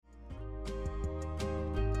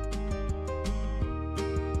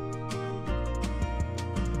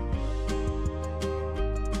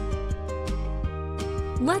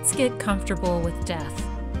Let's get comfortable with death.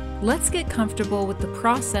 Let's get comfortable with the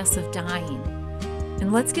process of dying.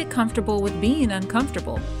 And let's get comfortable with being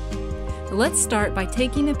uncomfortable. Let's start by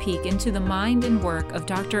taking a peek into the mind and work of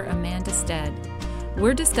Dr. Amanda Stead.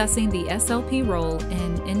 We're discussing the SLP role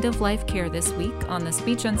in end-of-life care this week on the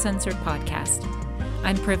Speech Uncensored podcast.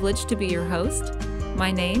 I'm privileged to be your host.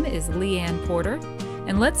 My name is Leanne Porter,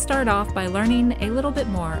 and let's start off by learning a little bit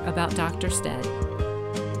more about Dr. Stead.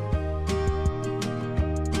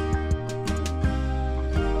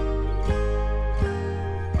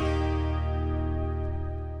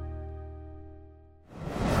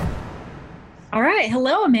 All right.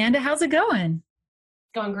 Hello, Amanda. How's it going?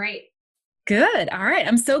 Going great. Good. All right.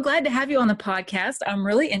 I'm so glad to have you on the podcast. I'm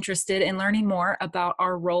really interested in learning more about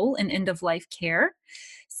our role in end-of-life care.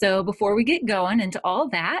 So before we get going into all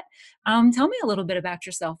that, tell me a little bit about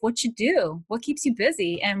yourself, what you do, what keeps you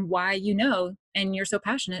busy, and why you know and you're so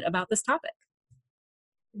passionate about this topic.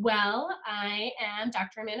 Well, I am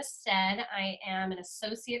Dr. Amanda Stead. I am an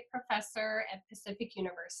associate professor at Pacific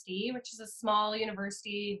University, which is a small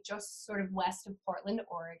university just sort of west of Portland,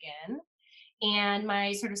 Oregon. And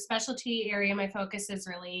my sort of specialty area, my focus is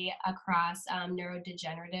really across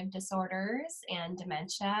neurodegenerative disorders and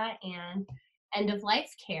dementia and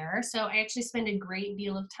end-of-life care. So I actually spend a great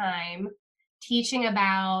deal of time teaching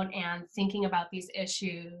about and thinking about these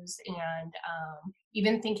issues and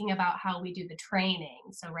even thinking about how we do the training.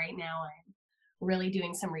 So right now I'm really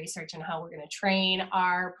doing some research on how we're going to train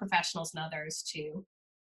our professionals and others to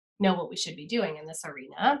know what we should be doing in this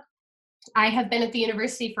arena. I have been at the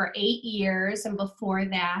university for 8 years, and before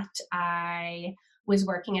that I was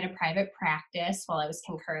working at a private practice while I was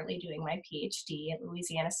concurrently doing my PhD at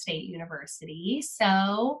Louisiana State University.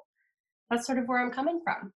 So that's sort of where I'm coming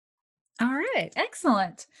from. All right.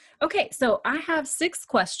 Excellent. Okay. So I have 6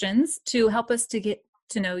 questions to help us to get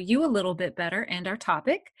to know you a little bit better and our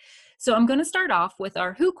topic. So I'm going to start off with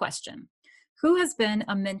our who question. Who has been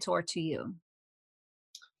a mentor to you?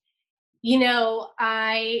 You know,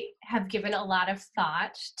 I have given a lot of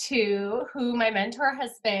thought to who my mentor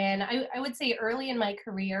has been. I would say early in my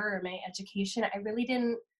career or my education, I really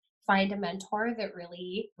didn't find a mentor that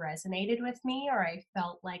really resonated with me or I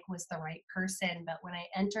felt like was the right person. But when I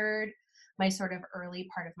entered my sort of early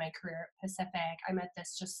part of my career at Pacific, I met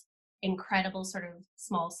this just incredible sort of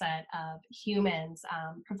small set of humans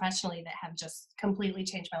professionally that have just completely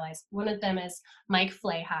changed my life. One of them is Mike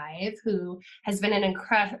Flahive, who has been an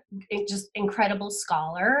incredible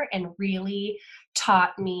scholar and really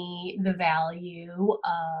taught me the value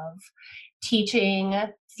of teaching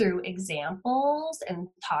through examples and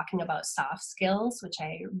talking about soft skills, which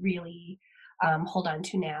I really hold on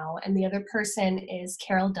to now. And the other person is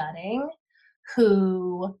Carol Dudding,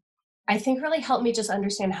 who I think really helped me just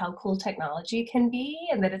understand how cool technology can be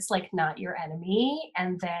and that it's like not your enemy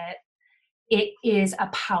and that it is a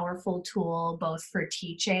powerful tool both for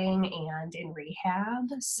teaching and in rehab.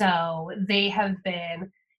 So they have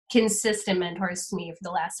been consistent mentors to me for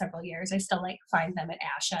the last several years. I still find them at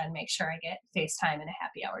ASHA and make sure I get FaceTime and a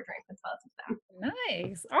happy hour drink with both of them.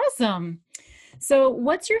 Nice. Awesome. So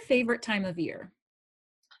what's your favorite time of year?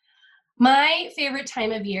 My favorite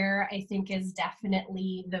time of year, I think, is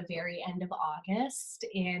definitely the very end of August,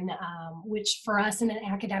 which for us in an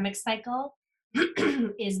academic cycle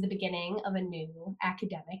is the beginning of a new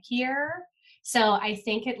academic year. So I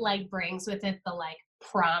think it brings with it the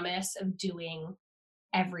promise of doing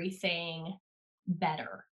everything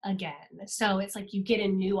better again. So it's you get a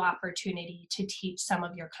new opportunity to teach some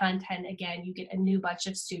of your content again. You get a new bunch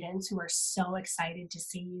of students who are so excited to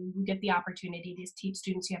see you. You get the opportunity to teach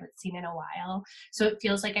students you haven't seen in a while. So it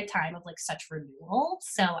feels like a time of such renewal.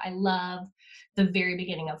 So I love the very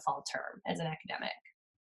beginning of fall term as an academic.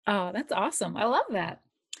 Oh, that's awesome. I love that.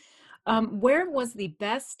 Where was the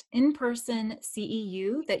best in-person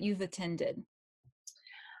CEU that you've attended?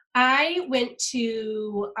 I went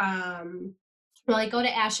to I go to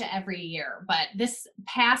ASHA every year, but this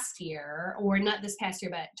past year, or not this past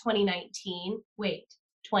year, but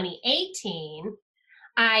 2018,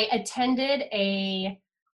 I attended a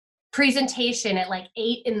presentation at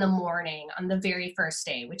 8 in the morning on the very first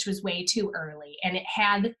day, which was way too early. And it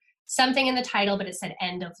had something in the title, but it said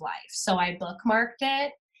end of life. So I bookmarked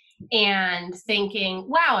it and thinking,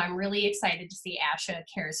 wow, I'm really excited to see ASHA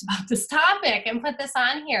cares about this topic and put this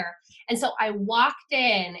on here. And so I walked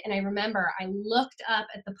in and I remember I looked up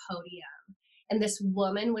at the podium and this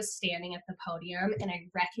woman was standing at the podium and I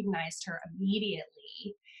recognized her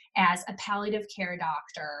immediately as a palliative care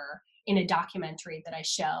doctor in a documentary that I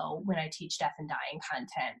show when I teach death and dying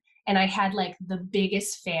content. And I had the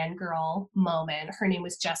biggest fangirl moment. Her name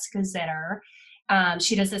was Jessica Zitter.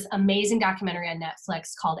 She does this amazing documentary on Netflix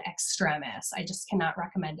called Extremis. I just cannot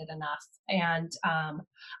recommend it enough. And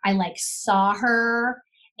I like saw her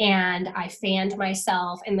and I fanned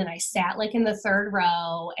myself, and then I sat like in the third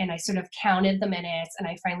row and I sort of counted the minutes, and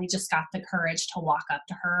I finally just got the courage to walk up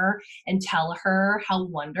to her and tell her how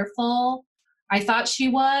wonderful I thought she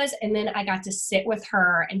was. And then I got to sit with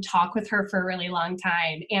her and talk with her for a really long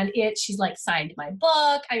time. And she's like signed my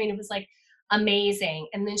book. I mean, it was like amazing.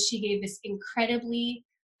 And then she gave this incredibly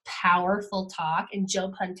powerful talk, and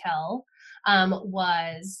Joe Puntel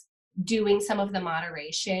was doing some of the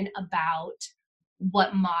moderation about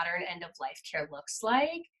what modern end of life care looks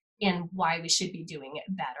like and why we should be doing it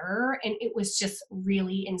better. And it was just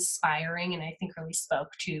really inspiring, and I think really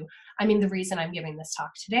spoke to, I mean, the reason I'm giving this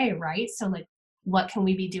talk today, right? So like, what can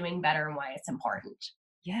we be doing better and why it's important?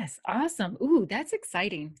 Yes. Awesome. Ooh, that's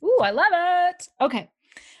exciting. Ooh, I love it. Okay.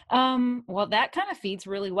 Well, that kind of feeds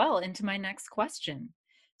really well into my next question.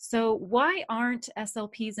 So why aren't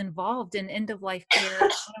SLPs involved in end of life care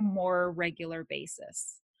on a more regular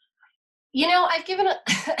basis? You know, I've given a,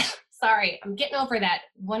 sorry, I'm getting over that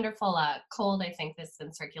wonderful cold, I think, that's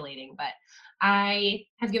been circulating, but I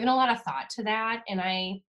have given a lot of thought to that. And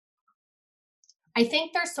I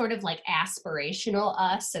think there's sort of like aspirational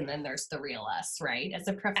us, and then there's the real us, right? As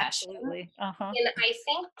a profession. Absolutely. Uh-huh. And I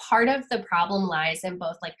think part of the problem lies in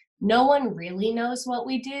both, like, no one really knows what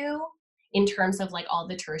we do in terms of like all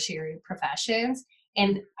the tertiary professions.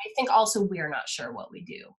 And I think also we're not sure what we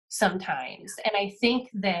do sometimes. And I think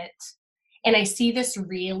that, and I see this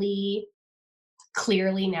really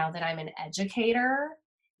clearly now that I'm an educator,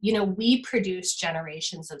 you know, we produce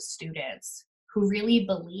generations of students who really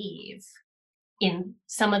believe in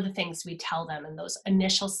some of the things we tell them, and those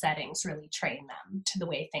initial settings really train them to the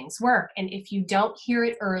way things work. And if you don't hear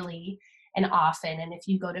it early and often, and if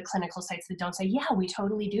you go to clinical sites that don't say, yeah, we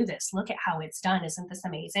totally do this, look at how it's done, isn't this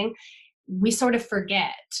amazing? We sort of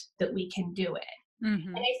forget that we can do it. Mm-hmm.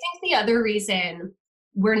 And I think the other reason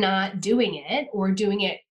we're not doing it, or doing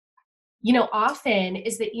it, you know, often,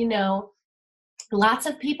 is that, you know, lots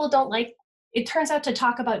of people don't like, it turns out, to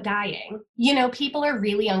talk about dying. You know, people are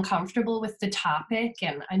really uncomfortable with the topic,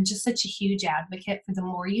 and I'm just such a huge advocate for the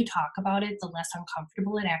more you talk about it, the less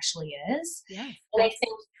uncomfortable it actually is. Yes, And I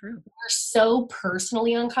think true. we're so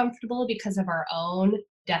personally uncomfortable because of our own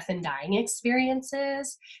death and dying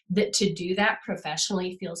experiences that to do that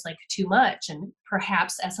professionally feels like too much. And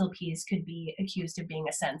perhaps SLPs could be accused of being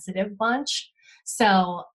a sensitive bunch.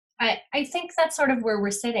 So I think that's sort of where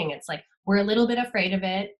we're sitting. It's like, we're a little bit afraid of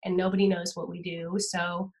it, and nobody knows what we do.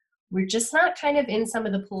 So we're just not kind of in some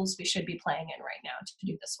of the pools we should be playing in right now to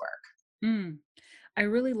do this work. Mm. I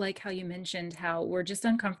really like how you mentioned how we're just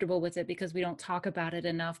uncomfortable with it because we don't talk about it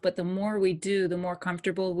enough. But the more we do, the more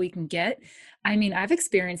comfortable we can get. I mean, I've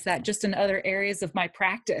experienced that just in other areas of my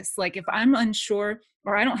practice. Like if I'm unsure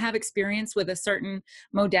or I don't have experience with a certain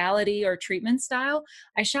modality or treatment style,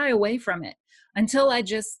 I shy away from it until I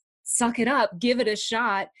just suck it up, give it a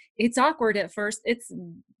shot. It's awkward at first. It's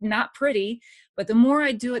not pretty, but the more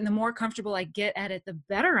I do it and the more comfortable I get at it, the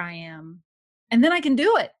better I am. And then I can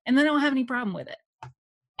do it. And then I don't have any problem with it.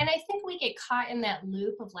 And I think we get caught in that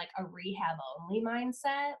loop of like a rehab only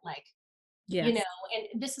mindset. Like, Yes. you know,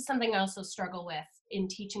 and this is something I also struggle with in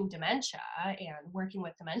teaching dementia and working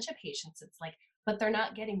with dementia patients. It's like, but they're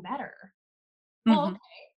not getting better. Well, okay,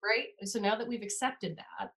 right? So now that we've accepted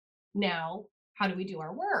that, now how do we do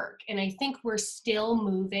our work? And I think we're still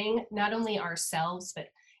moving, not only ourselves, but,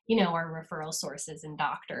 you know, our referral sources and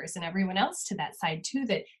doctors and everyone else to that side too,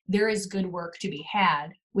 that there is good work to be had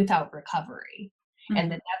without recovery. And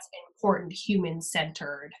that's important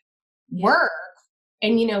human-centered work.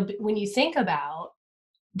 And, you know, when you think about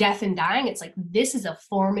death and dying, it's like, this is a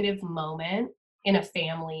formative moment in a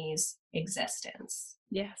family's existence.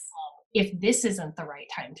 Yes. If this isn't the right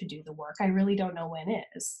time to do the work, I really don't know when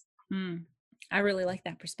is. I really like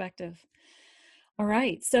that perspective. All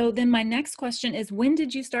right. So then my next question is, when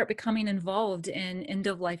did you start becoming involved in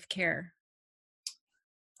end-of-life care?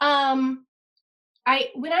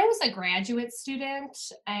 When I was a graduate student,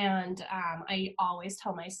 and I always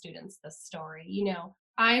tell my students this story, you know,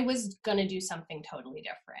 I was going to do something totally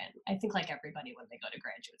different. I think like everybody, when they go to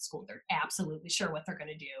graduate school, they're absolutely sure what they're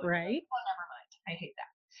going to do. Right. Like, oh, never mind. I hate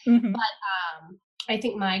that. But I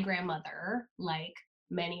think my grandmother, like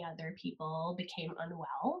many other people, became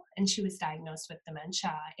unwell, and she was diagnosed with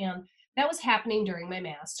dementia. And that was happening during my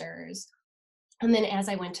master's. And then as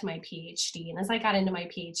I went to my PhD, and as I got into my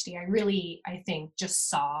PhD, I really, I think, just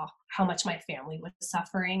saw how much my family was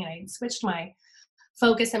suffering. And I switched my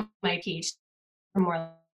focus in my PhD for more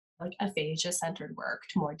like aphasia-centered work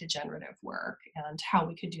to more degenerative work and how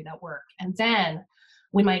we could do that work. And then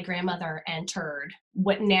when my grandmother entered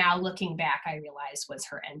what now looking back I realized was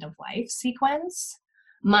her end of life sequence,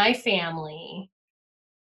 my family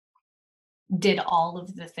did all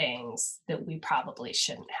of the things that we probably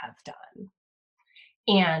shouldn't have done.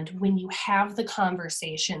 And when you have the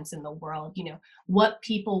conversations in the world, what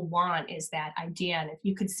people want is that idea. And if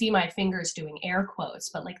you could see my fingers doing air quotes,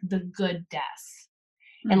 but like the good death.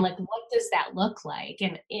 And Mm. like, what does that look like?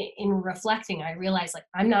 And in reflecting, I realized like,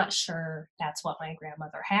 I'm not sure that's what my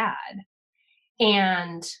grandmother had.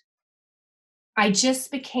 And I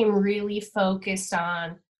just became really focused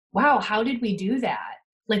on, wow, how did we do that?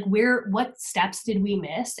 Like, what steps did we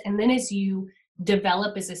miss? And then as you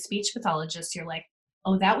develop as a speech pathologist, you're like,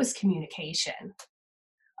 oh, that was communication.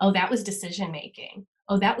 Oh, that was decision making.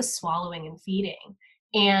 Oh, that was swallowing and feeding.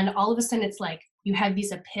 And all of a sudden, it's like you have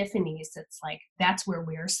these epiphanies. It's like, that's where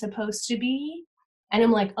we're supposed to be. And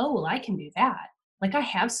I'm like, oh, well, I can do that. Like, I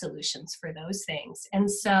have solutions for those things. And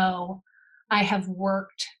so I have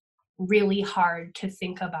worked really hard to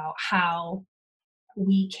think about how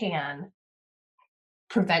we can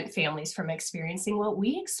prevent families from experiencing what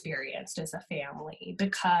we experienced as a family,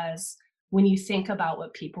 because when you think about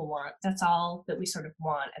what people want, that's all that we sort of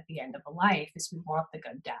want at the end of a life is we want the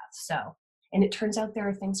good death. So, and it turns out there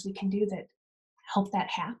are things we can do that help that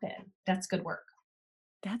happen. That's good work.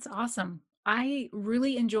 That's awesome. I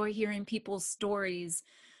really enjoy hearing people's stories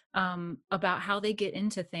about how they get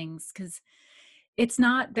into things, because it's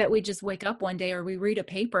not that we just wake up one day or we read a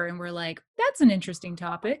paper and we're like, that's an interesting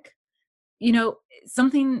topic.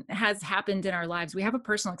 Something has happened in our lives. We have a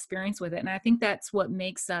personal experience with it. And I think that's what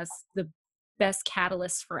makes us the best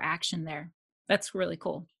catalyst for action there. That's really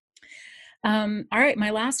cool. All right, my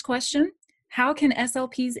last question. How can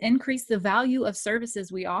SLPs increase the value of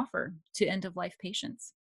services we offer to end-of-life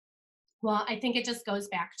patients? Well, I think it just goes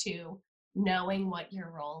back to knowing what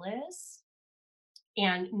your role is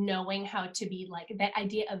and knowing how to be like that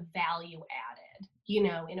idea of value added,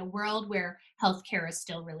 in a world where healthcare is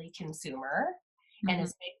still really consumer and Mhm.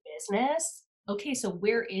 is big business. Okay, so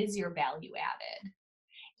where is your value added?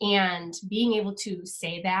 And being able to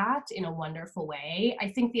say that in a wonderful way. I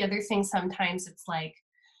think the other thing sometimes it's like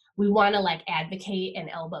we want to like advocate and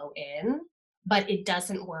elbow in, but it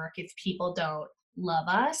doesn't work if people don't love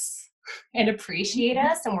us and appreciate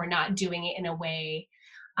us and we're not doing it in a way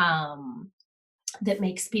um, that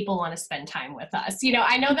makes people want to spend time with us.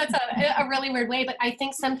 I know that's a really weird way, but I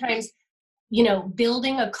think sometimes,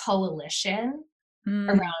 building a coalition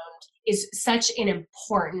around Mm, is such an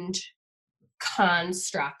important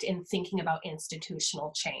construct in thinking about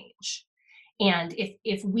institutional change. And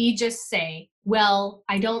if we just say, well,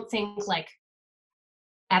 I don't think like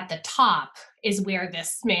at the top is where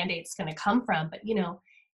this mandate's going to come from, but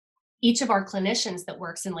each of our clinicians that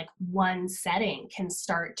works in like one setting can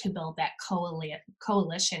start to build that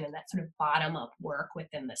coalition and that sort of bottom up work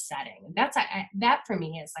within the setting. And that for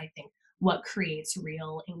me is, I think, what creates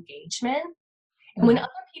real engagement. And when mhm. other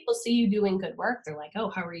people see you doing good work, they're like, oh,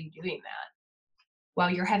 how are you doing that? Well,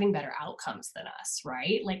 you're having better outcomes than us,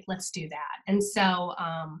 right? Like, let's do that. And so,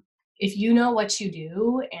 if you know what you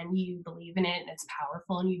do and you believe in it and it's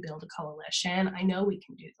powerful and you build a coalition, I know we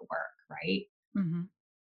can do the work, right? Mhm.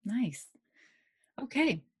 Nice.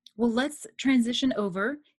 Okay. Well, let's transition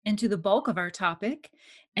over into the bulk of our topic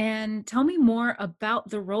and tell me more about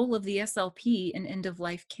the role of the SLP in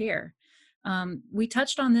end-of-life care. We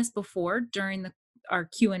touched on this before during our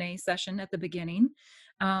Q&A session at the beginning.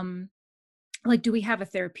 Um, like, do we have a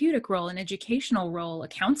therapeutic role, an educational role, a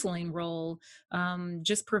counseling role,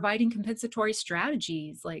 just providing compensatory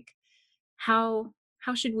strategies? Like, how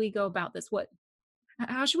should we go about this?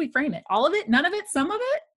 How should we frame it? All of it? None of it? Some of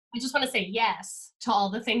I just want to say yes to all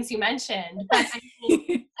the things you mentioned. But I mean,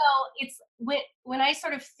 it? so it's when I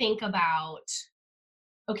sort of think about,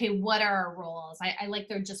 okay, what are our roles? I like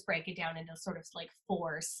to just break it down into sort of like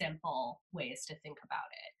four simple ways to think about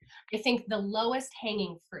it. I think the lowest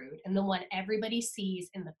hanging fruit and the one everybody sees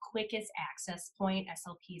and the quickest access point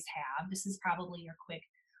SLPs have, this is probably your quick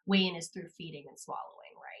way in, is through feeding and swallowing,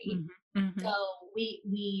 right? Mhm, mhm, So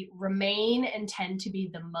we remain and tend to be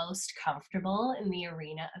the most comfortable in the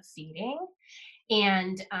arena of feeding,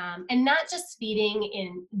 and not just feeding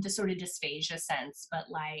in the sort of dysphagia sense, but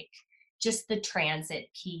like just the transit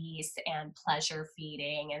piece and pleasure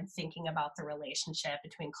feeding and thinking about the relationship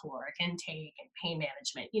between caloric intake and pain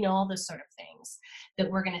management, all those sort of things that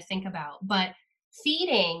we're going to think about. But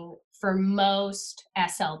feeding for most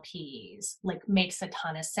SLPs like makes a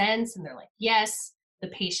ton of sense. And they're like, yes, the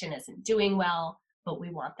patient isn't doing well. but we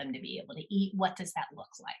want them to be able to eat. What does that look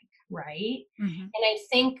like, right? Mm-hmm. And I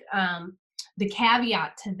think the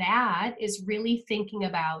caveat to that is really thinking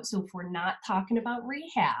about, so if we're not talking about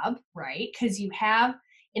rehab, right? Because you have,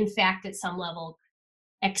 in fact, at some level,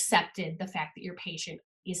 accepted the fact that your patient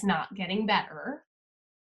is not getting better,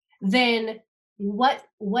 then what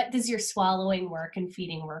does your swallowing work and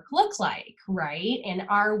feeding work look like, right? And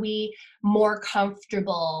are we more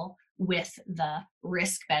comfortable with the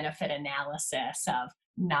risk benefit analysis of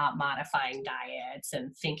not modifying diets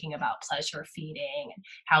and thinking about pleasure feeding and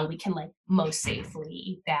how we can like most safely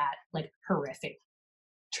eat that like horrific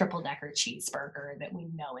triple decker cheeseburger that we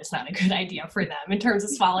know is not a good idea for them in terms of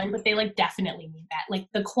swallowing, but they like definitely need that. Like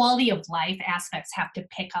the quality of life aspects have to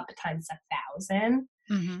pick up times 1,000.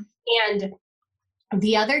 Mm-hmm. And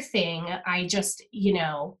the other thing I just,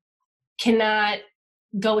 cannot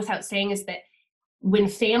go without saying is that when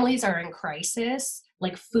families are in crisis,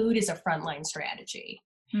 like food is a frontline strategy.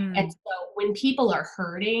 And so when people are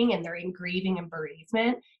hurting and they're in grieving and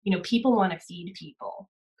bereavement, people want to feed people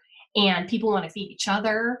and people want to feed each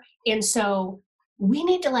other. And so we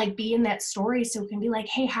need to like be in that story so we can be like,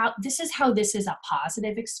 hey, this is a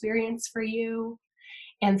positive experience for you.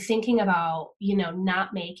 And thinking about,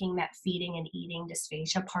 not making that feeding and eating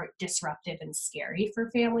dysphagia part disruptive and scary for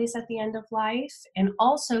families at the end of life. And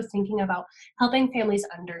also thinking about helping families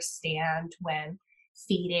understand when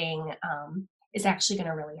feeding is actually going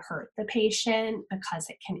to really hurt the patient because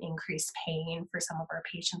it can increase pain for some of our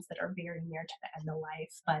patients that are very near to the end of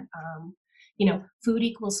life. But, food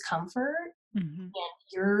equals comfort. Mm-hmm. And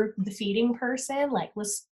you're the feeding person, like,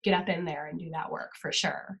 let's get up in there and do that work for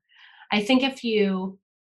sure. I think if you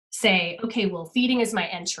say, okay, well, feeding is my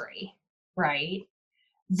entry, right?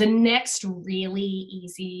 The next really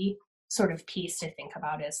easy sort of piece to think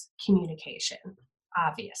about is communication,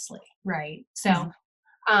 obviously, right? So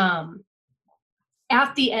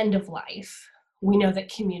at the end of life, we know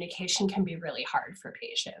that communication can be really hard for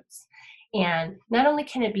patients. And not only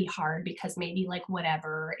can it be hard because maybe like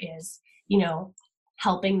whatever is,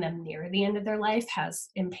 helping them near the end of their life has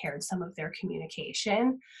impaired some of their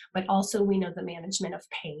communication, but also we know the management of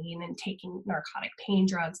pain and taking narcotic pain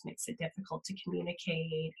drugs makes it difficult to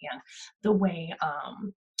communicate. And the way,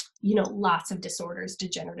 lots of disorders,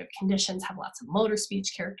 degenerative conditions have lots of motor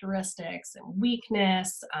speech characteristics and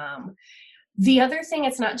weakness. The other thing,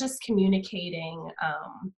 it's not just communicating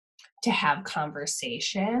to have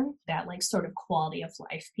conversation, that like sort of quality of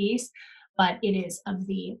life piece, but it is of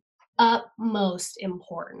the utmost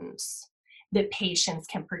importance that patients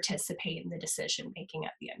can participate in the decision making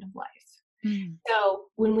at the end of life. Mm-hmm. So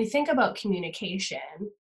when we think about communication,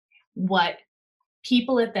 what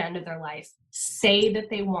people at the end of their life say that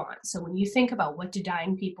they want. So when you think about what do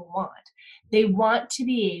dying people want, they want to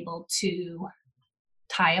be able to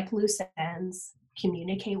tie up loose ends,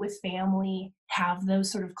 communicate with family, have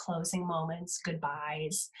those sort of closing moments,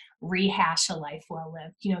 goodbyes, rehash a life well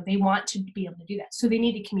lived. They want to be able to do that. So they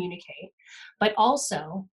need to communicate. But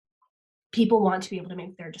also, people want to be able to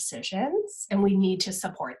make their decisions, and we need to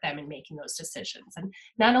support them in making those decisions. And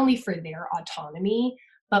not only for their autonomy,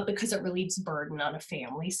 but because it relieves burden on a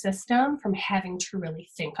family system from having to really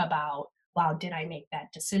think about, wow, did I make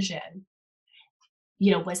that decision?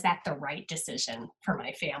 Was that the right decision for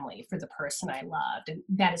my family, for the person I loved? And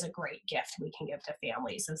that is a great gift we can give to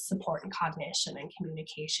families, is support and cognition and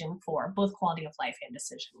communication for both quality of life and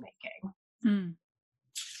decision making.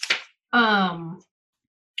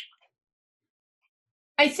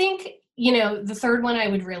 I think, the third one I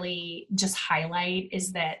would really just highlight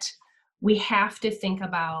is that we have to think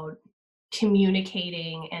about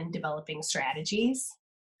communicating and developing strategies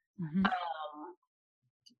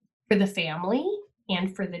for the family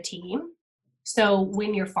and for the team. So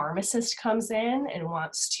when your pharmacist comes in and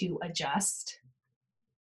wants to adjust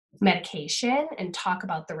medication and talk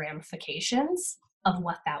about the ramifications of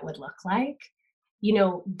what that would look like,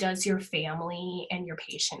 does your family and your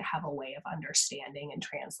patient have a way of understanding and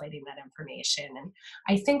translating that information? And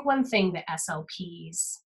I think one thing that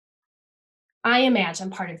SLPs, I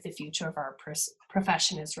imagine part of the future of our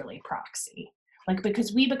profession is really proxy, like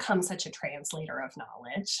because we become such a translator of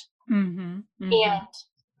knowledge. And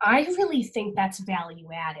I really think that's value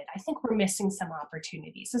added. I think we're missing some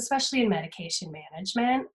opportunities, especially in medication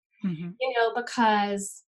management,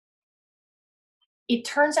 because it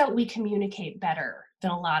turns out we communicate better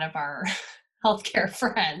than a lot of our healthcare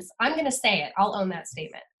friends. I'm going to say it. I'll own that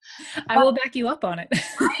statement. I will back you up on it.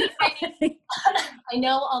 I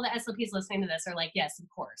know all the SLPs listening to this are like, yes, of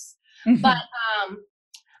course. But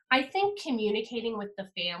I think communicating with the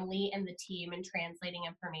family and the team and translating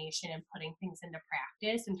information and putting things into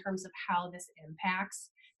practice in terms of how this impacts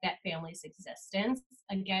that family's existence.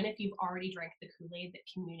 Again, if you've already drank the Kool-Aid that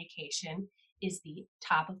communication is the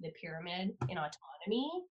top of the pyramid in autonomy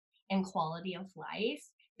and quality of life,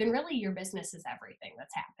 then really your business is everything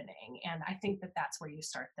that's happening. And I think that that's where you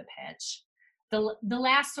start the pitch. The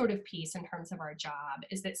last sort of piece in terms of our job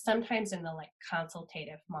is that sometimes in the like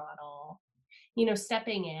consultative model, you know,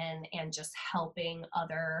 stepping in and just helping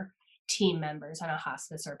other team members on a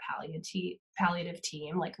hospice or palliative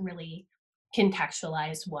team, like really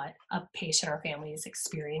contextualize what a patient or family is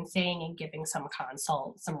experiencing and giving some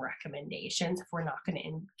consult, some recommendations if we're not going to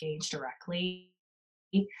engage directly.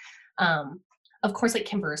 Um, of course, like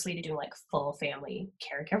conversely to doing like full family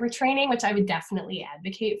caregiver training, which I would definitely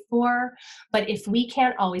advocate for. But if we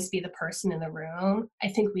can't always be the person in the room, I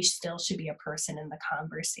think we still should be a person in the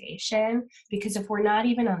conversation, because if we're not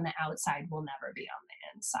even on the outside, we'll never be on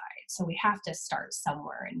the inside. So we have to start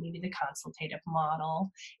somewhere, and maybe the consultative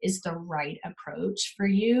model is the right approach for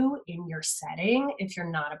you in your setting if you're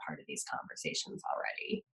not a part of these conversations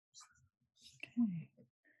already. Okay.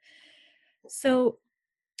 So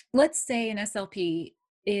let's say an SLP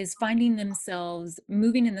is finding themselves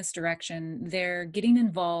moving in this direction. They're getting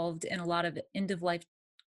involved in a lot of end of life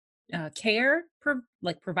care,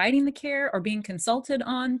 like providing the care or being consulted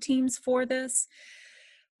on teams for this.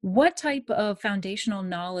 What type of foundational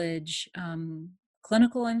knowledge,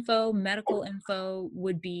 clinical info, medical info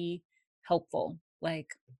would be helpful?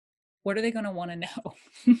 Like, what are they going to want to know?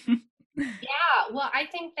 Yeah, well, I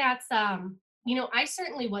think that's, you know, I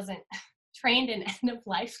certainly wasn't trained in end of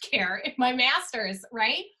life care in my master's,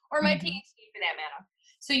 right? Or my PhD Mhm. for that matter.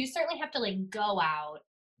 So you certainly have to like go out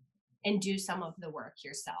and do some of the work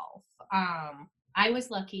yourself. I was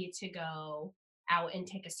lucky to go out and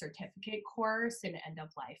take a certificate course in end of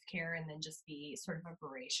life care and then just be sort of a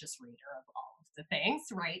voracious reader of all of the things,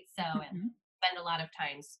 right? So, and Mhm. spend a lot of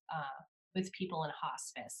times with people in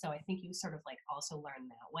hospice. So I think you sort of like also learn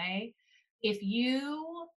that way. If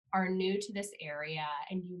you are new to this area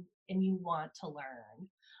and you want to learn,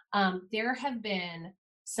 there have been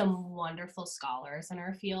some wonderful scholars in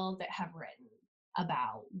our field that have written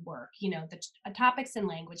about work. You know, the Topics in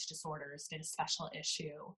Language Disorders did a special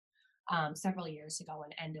issue several years ago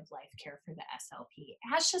on end of life care for the SLP.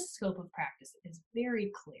 ASHA's scope of practice is very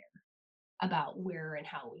clear about where and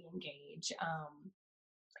how we engage.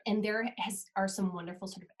 And are some wonderful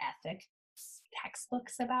sort of ethics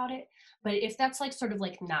textbooks about it. But if that's like sort of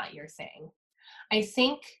like not your thing, I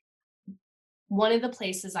think one of the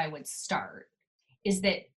places I would start is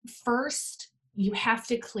that first you have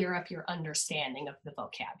to clear up your understanding of the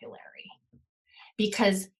vocabulary,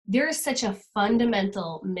 because there is such a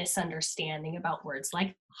fundamental misunderstanding about words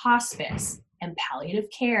like hospice and palliative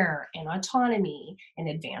care and autonomy and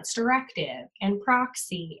advanced directive and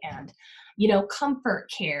proxy and, you know, comfort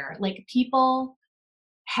care. Like, people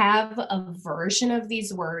have a version of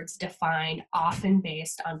these words defined often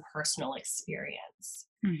based on personal experience.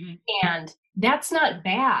 Mhm. And that's not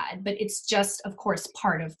bad, but it's just, of course,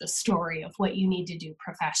 part of the story of what you need to do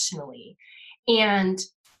professionally. And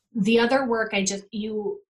the other work,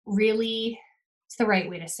 you really, it's the right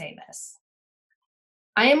way to say this.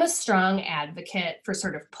 I am a strong advocate for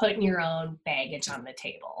sort of putting your own baggage on the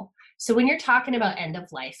table. So when you're talking about end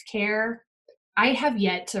of life care, I have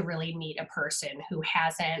yet to really meet a person who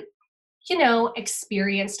hasn't, you know,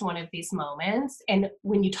 experienced one of these moments, and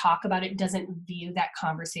when you talk about it, doesn't view that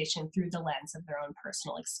conversation through the lens of their own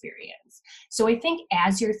personal experience. So I think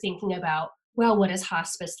as you're thinking about, well, what does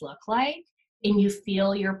hospice look like? And you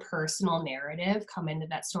feel your personal narrative come into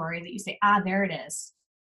that story, that you say, there it is.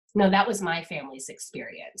 No, that was my family's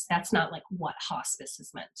experience. That's not like what hospice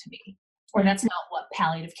is meant to be. Or Mhm. that's not what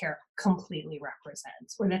palliative care completely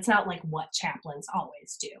represents. Or that's not like what chaplains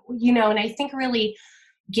always do. You know, and I think really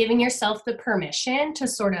giving yourself the permission to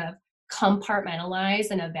sort of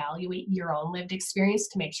compartmentalize and evaluate your own lived experience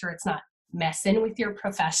to make sure it's not messing with your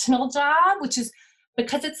professional job, which is,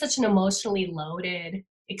 because it's such an emotionally loaded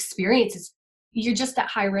experience, you're just at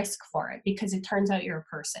high risk for it because it turns out you're a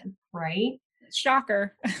person, right?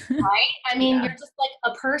 Shocker. Right? I mean, Yeah. you're just like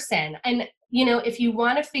a person. And, you know, if you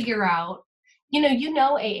want to figure out, you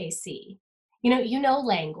know AAC, you know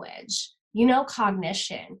language, you know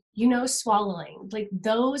cognition, you know swallowing, like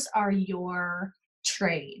those are your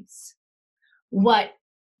trades. What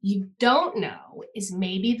you don't know is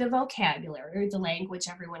maybe the vocabulary or the language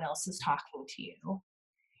everyone else is talking to you.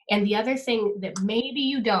 And the other thing that maybe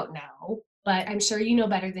you don't know, but I'm sure you know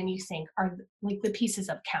better than you think, are like the pieces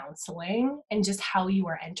of counseling and just how you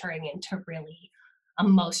are entering into really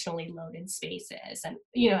emotionally loaded spaces. And,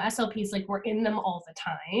 SLPs, like, we're in them all the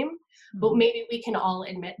time, but Mhm. maybe we can all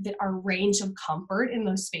admit that our range of comfort in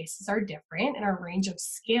those spaces are different, and our range of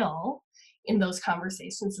skill in those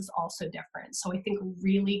conversations is also different. So I think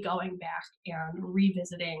really going back and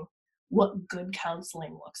revisiting what good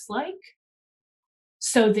counseling looks like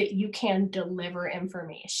so that you can deliver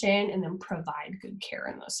information and then provide good care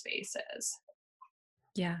in those spaces.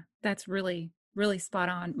 Yeah, that's really, really spot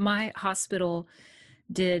on. My hospital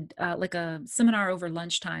did like a seminar over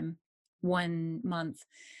lunchtime 1 month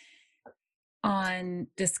on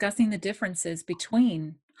discussing the differences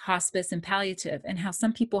between hospice and palliative and how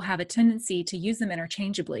some people have a tendency to use them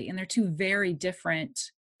interchangeably. And they're two very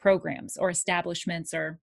different programs or establishments,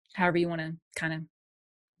 or however you want to kind of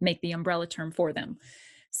make the umbrella term for them.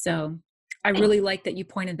 So I really like that you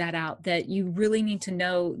pointed that out, that you really need to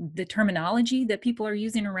know the terminology that people are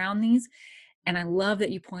using around these. And I love that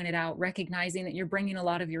you pointed out recognizing that you're bringing a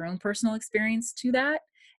lot of your own personal experience to that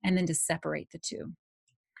and then to separate the two.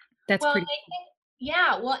 That's Well, pretty I think,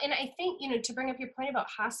 yeah, well, and I think, to bring up your point about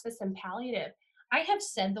hospice and palliative, I have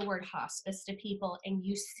said the word hospice to people and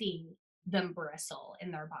you see them bristle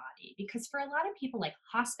in their body, because for a lot of people, like,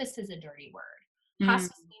 hospice is a dirty word. cool.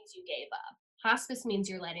 Hospice means you gave up. Hospice means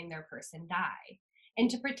you're letting their person die. And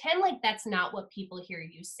to pretend like that's not what people hear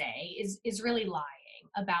you say is really lying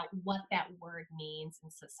about what that word means in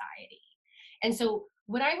society. And so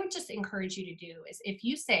what I would just encourage you to do is, if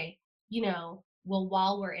you say, well,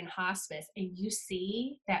 while we're in hospice and you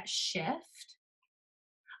see that shift,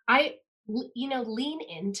 I, lean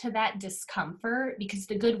into that discomfort, because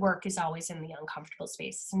the good work is always in the uncomfortable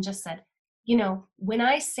spaces, and just said, when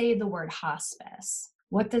I say the word hospice,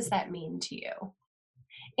 what does that mean to you?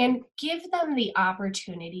 And give them the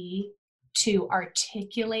opportunity to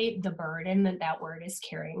articulate the burden that that word is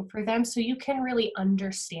carrying for them, so you can really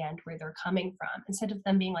understand where they're coming from, instead of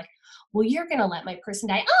them being like, well, you're going to let my person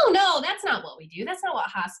die. Oh, no, that's not what we do. That's not what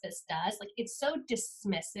hospice does. Like, it's so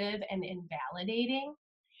dismissive and invalidating.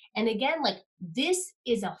 And again, like, this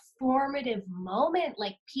is a formative moment.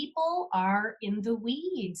 Like, people are in the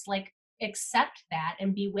weeds. Like, accept that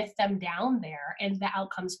and be with them down there, and the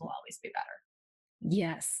outcomes will always be better.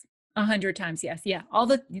 Yes. 100 times yes. Yeah. All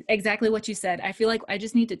the exactly what you said. I feel like I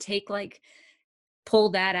just need to take like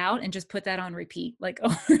pull that out and just put that on repeat like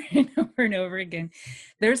over and over and over again.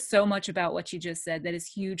 There's so much about what you just said that is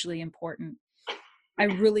hugely important. I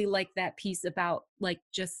really like that piece about like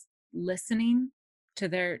just listening to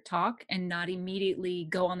their talk and not immediately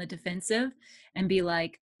go on the defensive and be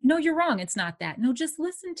like, "No, you're wrong. It's not that." No, just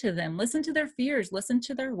listen to them. Listen to their fears, listen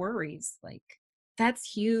to their worries. Like that's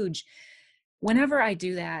huge. Whenever I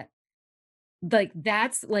do that, like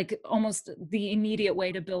that's like almost the immediate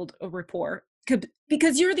way to build a rapport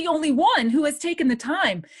because you're the only one who has taken the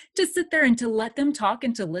time to sit there and to let them talk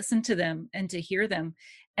and to listen to them and to hear them.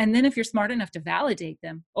 And then if you're smart enough to validate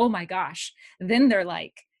them, oh my gosh, then they're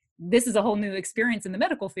like, this is a whole new experience in the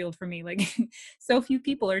medical field for me. Like so few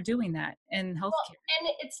people are doing that in Well, healthcare. and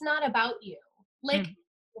it's not about you. Like, Mm,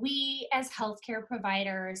 we as healthcare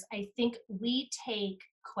providers, I think we take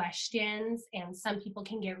questions, and some people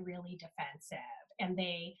can get really defensive and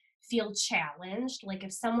they feel challenged. Like,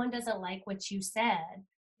 if someone doesn't like what you said,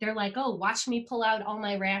 they're like, oh, watch me pull out all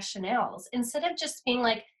my rationales, instead of just being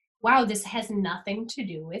like, wow, this has nothing to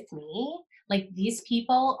do with me. Like, these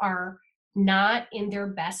people are not in their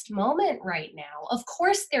best moment right now. Of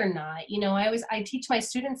course they're not. I teach my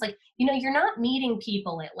students, like, you're not meeting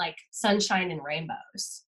people at like sunshine and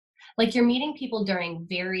rainbows. Like, you're meeting people during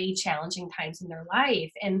very challenging times in their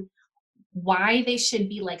life, and why they should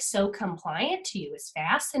be like so compliant to you is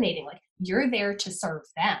fascinating. Like, you're there to serve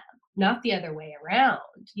them, not the other way around.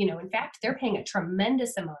 In fact, they're paying a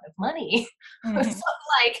tremendous amount of money. So, mhm.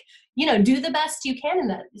 like, do the best you can. And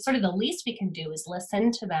the sort of the least we can do is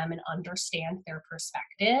listen to them and understand their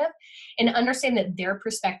perspective, and understand that their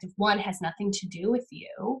perspective, one, has nothing to do with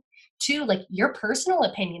you. Two, like, your personal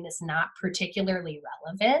opinion is not particularly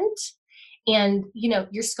relevant. And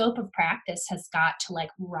your scope of practice has got to like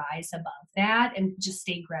rise above that and just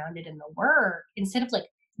stay grounded in the work, instead of like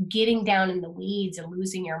getting down in the weeds and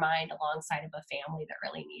losing your mind alongside of a family that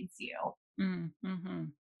really needs you. Mm-hmm.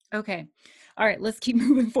 Okay. All right, let's keep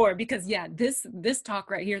moving forward because yeah, this talk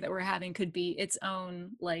right here that we're having could be its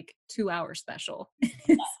own like 2-hour special.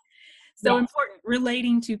 It's so Yes. important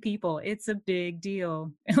relating to people. It's a big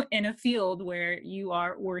deal in a field where you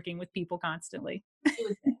are working with people constantly. It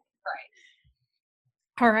was right.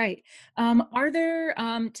 All right. Are there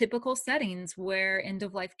typical settings where end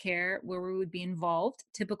of life care, where we would be involved,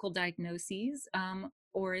 typical diagnoses,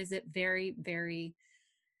 or is it very, very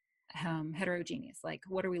heterogeneous? Like,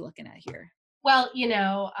 what are we looking at here? Well, in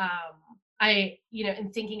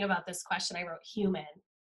thinking about this question, I wrote human.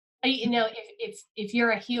 If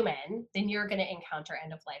you're a human, then you're going to encounter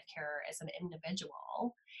end of life care as an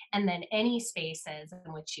individual, and then any spaces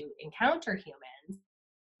in which you encounter humans.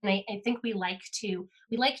 And I think we like to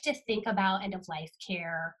think about end of life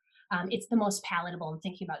care. It's the most palatable in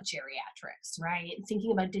thinking about geriatrics, right? And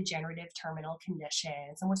thinking about degenerative terminal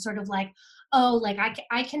conditions, and we're sort of like, oh, like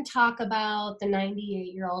I can talk about the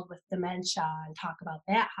 98-year-old with dementia and talk about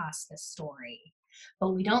that hospice story,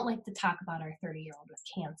 but we don't like to talk about our 30-year-old with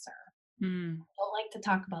cancer. Mm, Don't like to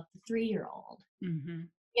talk about the 3-year-old, hmm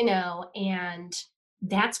and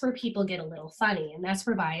that's where people get a little funny, and that's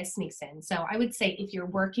where bias sneaks in. So I would say if you're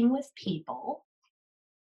working with people,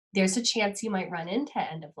 there's a chance you might run into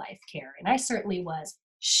end of life care. And I certainly was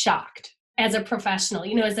shocked as a professional,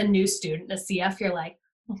 as a new student, a CF, you're like,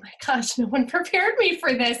 oh my gosh, no one prepared me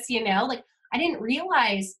for this, like I didn't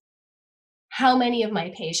realize how many of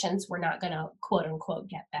my patients were not going to quote unquote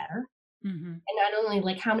get better. hmm And not only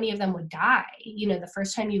like how many of them would die, the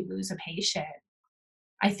first time you lose a patient,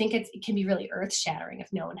 I think it can be really earth shattering if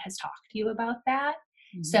no one has talked to you about that.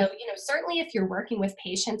 So, hmm certainly if you're working with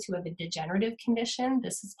patients who have a degenerative condition,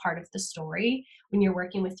 this is part of the story. When you're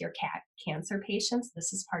working with your cancer patients,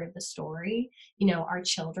 this is part of the story. Our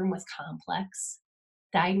children with complex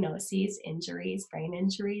diagnoses, injuries, brain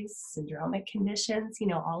injuries, syndromic conditions,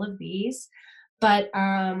 all of these. But,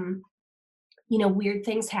 weird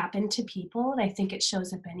things happen to people, and I think it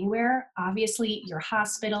shows up anywhere. Obviously, your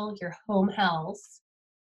hospital, your home health,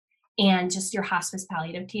 and just your hospice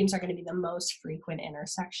palliative teams are going to be the most frequent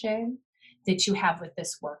intersection that you have with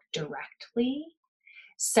this work directly.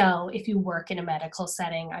 So if you work in a medical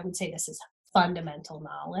setting, I would say this is fundamental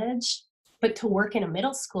knowledge. But to work in a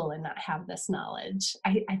middle school and not have this knowledge,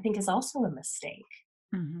 I think is also a mistake.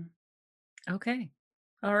 hmm Okay.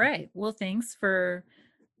 All right. Well, thanks for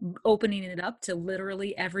opening it up to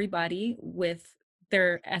literally everybody with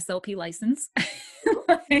their SLP license.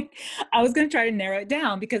 Like, I was going to try to narrow it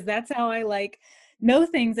down because that's how I like know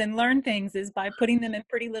things and learn things is by putting them in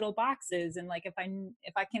pretty little boxes. And like, if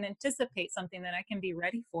I can anticipate something, then I can be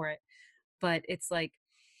ready for it. But it's like,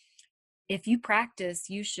 if you practice,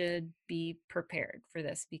 you should be prepared for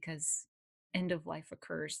this because end of life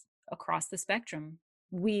occurs across the spectrum.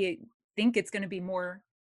 We think it's going to be more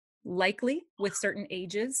likely with certain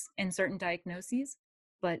ages and certain diagnoses,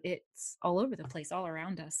 but it's all over the place, all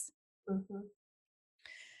around us. Mhm.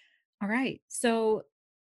 All right. So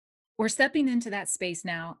we're stepping into that space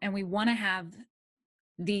now, and we want to have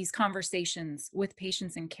these conversations with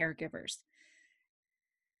patients and caregivers.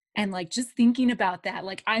 And like just thinking about that,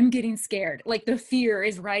 like I'm getting scared. Like the fear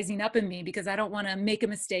is rising up in me because I don't want to make a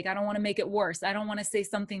mistake. I don't want to make it worse. I don't want to say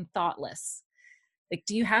something thoughtless. Like,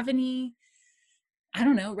 do you have any, I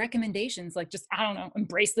don't know, recommendations? Like just, I don't know,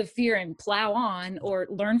 embrace the fear and plow on or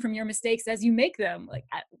learn from your mistakes as you make them. Like,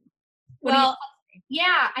 what do you? Well,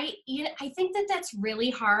 yeah, I think that that's really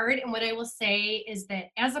hard. And what I will say is that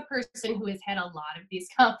as a person who has had a lot of these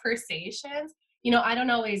conversations, I don't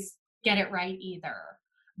always get it right either.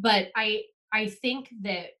 But I think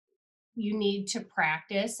that you need to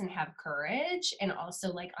practice and have courage and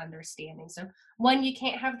also like understanding. So one, you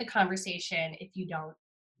can't have the conversation if you don't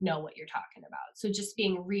know what you're talking about. So just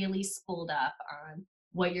being really spooled up on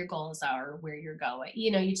what your goals are, where you're going.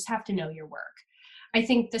 You just have to know your work. I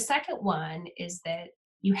think the second one is that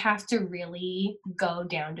you have to really go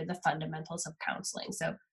down to the fundamentals of counseling.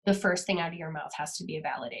 So the first thing out of your mouth has to be a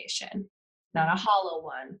validation, not a hollow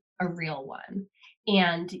one, a real one.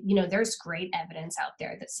 And, there's great evidence out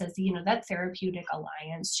there that says, that therapeutic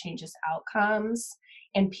alliance changes outcomes.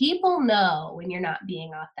 And people know when you're not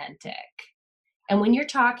being authentic. And when you're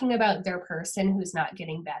talking about their person who's not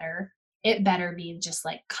getting better, it better be just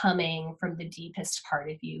like coming from the deepest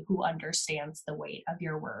part of you who understands the weight of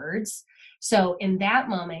your words. So in that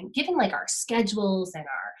moment, given like our schedules and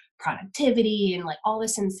our productivity and like all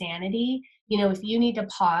this insanity, if you need to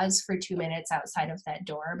pause for 2 minutes outside of that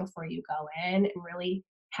door before you go in and really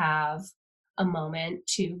have a moment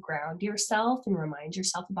to ground yourself and remind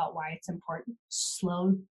yourself about why it's important,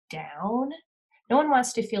 slow down. No one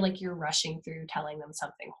wants to feel like you're rushing through telling them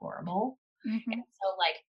something horrible. Mhm. And so,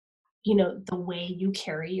 like, the way you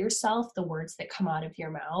carry yourself, the words that come out of your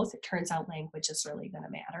mouth, it turns out language is really going to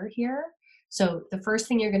matter here. So the first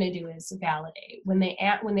thing you're going to do is validate. When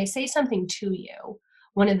they say something to you,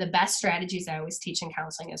 one of the best strategies I always teach in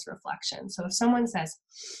counseling is reflection. So if someone says,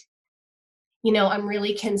 I'm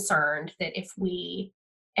really concerned that if we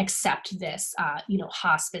accept this,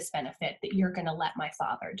 hospice benefit, that you're going to let my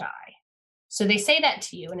father die. So they say that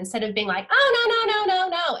to you, and instead of being like, oh, no, no, no, no,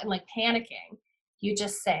 no, and like panicking, you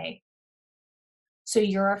just say, So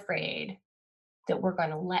you're afraid that we're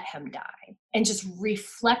going to let him die, and just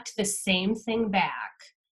reflect the same thing back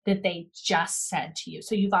that they just said to you.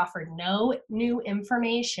 So you've offered no new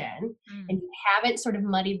information, and you haven't sort of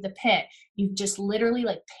muddied the pit. You've just literally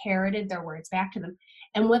like parroted their words back to them.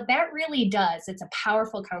 And what that really does, it's a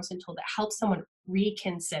powerful counseling tool that helps someone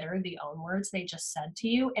reconsider the own words they just said to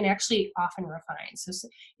you, and actually often refine. So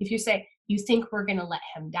if you say, you think we're going to let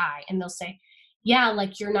him die, and they'll say, yeah,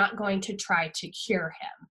 like you're not going to try to cure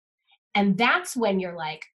him. And that's when you're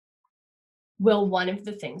like, well, one of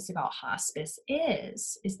the things about hospice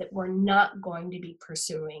is that we're not going to be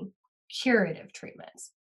pursuing curative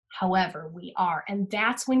treatments. However, we are. And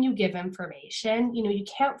that's when you give information. You know, you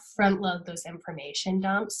can't front load those information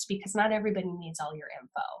dumps because not everybody needs all your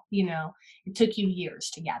info. You know, it took you years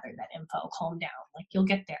to gather that info. Calm down, like you'll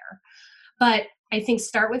get there. But I think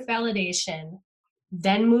start with validation,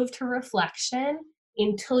 then move to reflection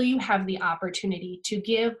until you have the opportunity to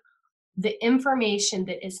give the information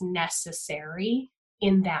that is necessary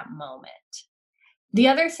in that moment. The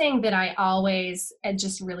other thing that I always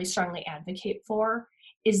just really strongly advocate for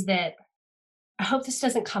is that, I hope this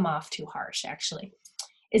doesn't come off too harsh actually,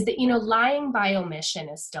 is that, you know, lying by omission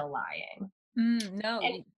is still lying. No,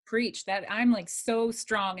 you preach that. I'm like so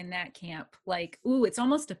strong in that camp. Like, ooh, it's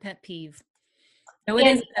almost a pet peeve. No, it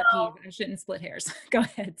is a pet peeve. I shouldn't split hairs. Go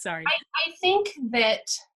ahead. Sorry. I think that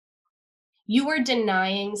you are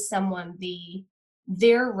denying someone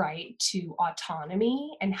their right to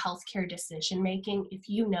autonomy and healthcare decision making if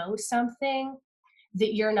you know something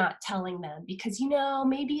that you're not telling them because, you know,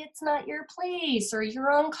 maybe it's not your place, or you're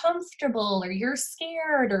uncomfortable, or you're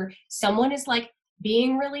scared, or someone is like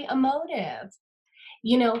being really emotive.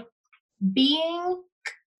 You know, being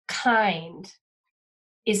kind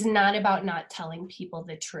is not about not telling people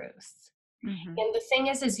the truth. Mm-hmm. And the thing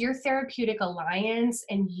is your therapeutic alliance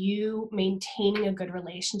and you maintaining a good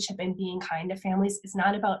relationship and being kind to families is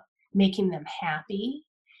not about making them happy.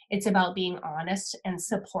 It's about being honest and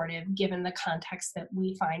supportive given the context that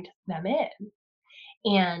we find them in.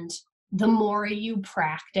 And the more you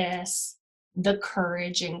practice the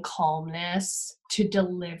courage and calmness to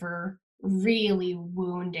deliver really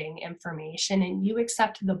wounding information, and you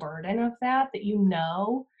accept the burden of that you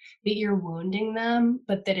know that you're wounding them,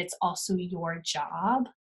 but that it's also your job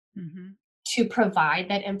to provide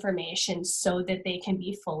that information so that they can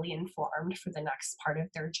be fully informed for the next part of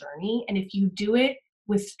their journey. And if you do it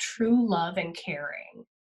with true love and caring,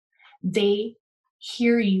 they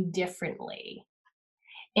hear you differently.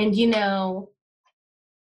 And, you know,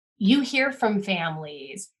 you hear from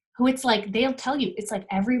families who it's like, they'll tell you, it's like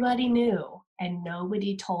everybody knew and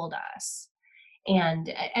nobody told us.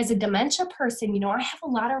 And as a dementia person, you know, I have a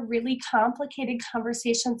lot of really complicated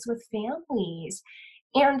conversations with families.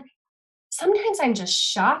 And sometimes I'm just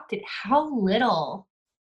shocked at how little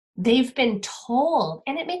they've been told.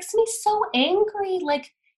 And it makes me so angry.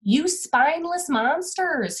 Like, you spineless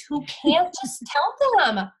monsters who can't just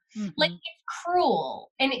tell them. Like, it's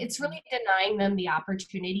cruel. And it's really denying them the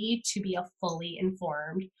opportunity to be a fully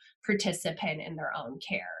informed participant in their own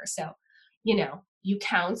care. So, you know, you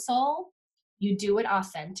counsel, you do it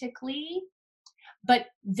authentically, but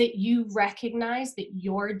that you recognize that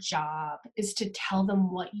your job is to tell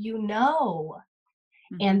them what you know.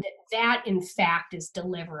 And that in fact is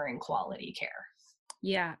delivering quality care.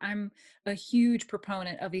 Yeah, I'm a huge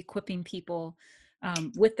proponent of equipping people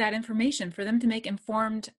with that information for them to make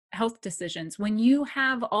informed health decisions. When you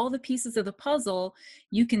have all the pieces of the puzzle,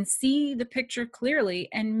 you can see the picture clearly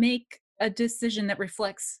and make a decision that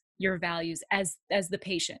reflects your values as the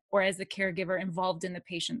patient or as the caregiver involved in the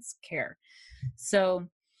patient's care. So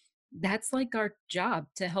that's like our job,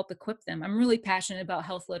 to help equip them. I'm really passionate about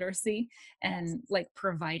health literacy and like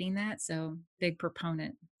providing that. So big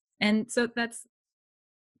proponent. And so that's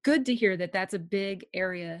good to hear that that's a big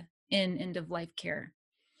area in end of life care,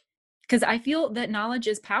 because I feel that knowledge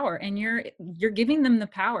is power, and you're giving them the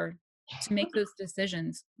power to make those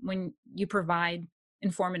decisions when you provide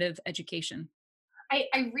informative education.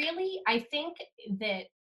 I think that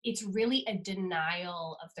it's really a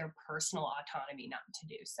denial of their personal autonomy not to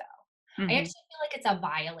do so. I actually feel like it's a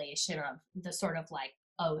violation of the sort of like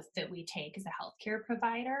oath that we take as a healthcare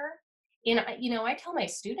provider. And, you know, I tell my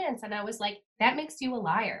students, and I was like, that makes you a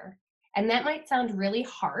liar. And that might sound really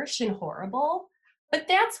harsh and horrible, but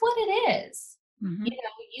that's what it is. You know,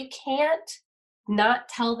 you can't not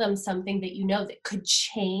tell them something that you know that could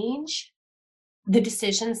change the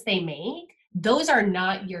decisions they make. Those are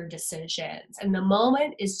not your decisions. And the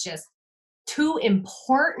moment is just too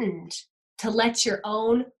important to let your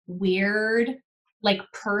own weird, like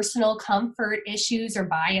personal comfort issues or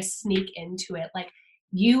bias sneak into it. Like,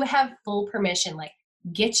 you have full permission. Like,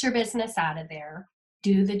 get your business out of there,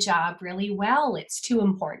 do the job really well. It's too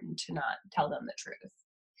important to not tell them the truth.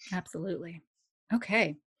 Absolutely.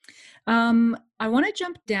 Okay. I want to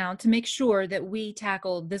jump down to make sure that we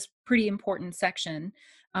tackle this pretty important section.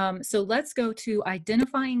 So let's go to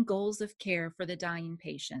identifying goals of care for the dying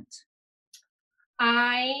patient.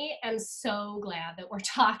 I am so glad that we're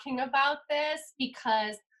talking about this,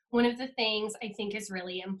 because one of the things I think is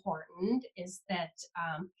really important is that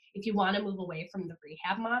if you want to move away from the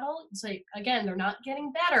rehab model, it's like, again, they're not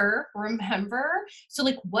getting better, remember? So,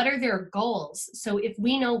 like, what are their goals? So, if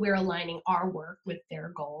we know we're aligning our work with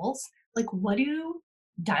their goals, like, what do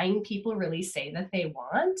dying people really say that they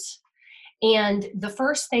want? And the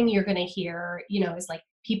first thing you're going to hear, is like,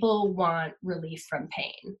 people want relief from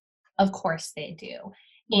pain. Of course they do.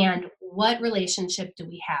 And what relationship do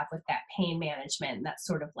we have with that pain management, that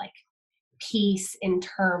sort of like piece in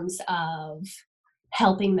terms of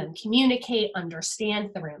helping them communicate, understand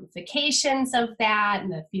the ramifications of that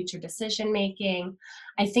and the future decision making?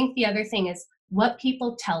 I think the other thing is, what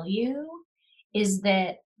people tell you is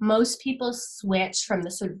that most people switch from the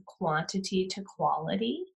sort of quantity to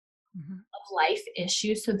quality of life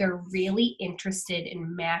issues. So they're really interested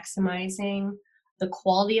in maximizing the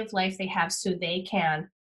quality of life they have so they can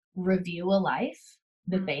review a life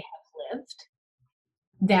that they have lived.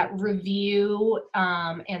 That review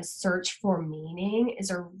and search for meaning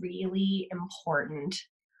is a really important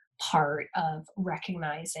part of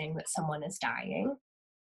recognizing that someone is dying.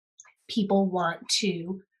 People want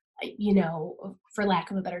to, for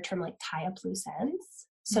lack of a better term, like tie up loose ends.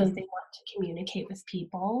 So they want to communicate with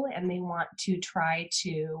people, and they want to try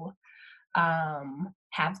to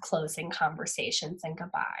have closing conversations and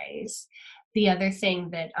goodbyes. The other thing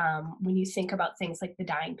that when you think about things like the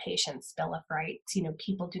dying patient's bill of rights,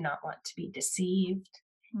 people do not want to be deceived.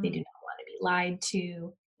 They do not want to be lied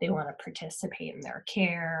to. They want to participate in their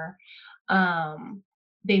care.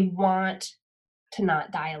 They want to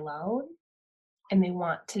not die alone, and they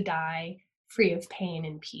want to die free of pain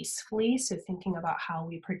and peacefully. So thinking about how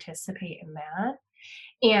we participate in that.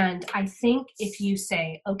 And I think if you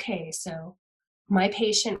say, okay, so my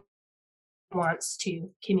patient wants to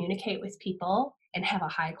communicate with people and have a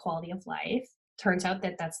high quality of life. Turns out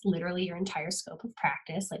that that's literally your entire scope of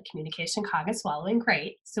practice, like communication, cognitive swallowing,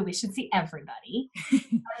 great. So we should see everybody. And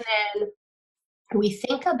then we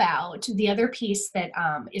think about the other piece that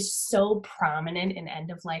is so prominent in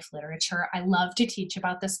end-of-life literature. I love to teach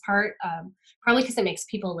about this part, probably because it makes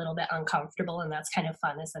people a little bit uncomfortable, and that's kind of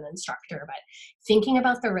fun as an instructor. But thinking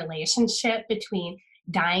about the relationship between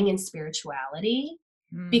dying and spirituality,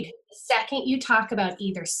 because the second you talk about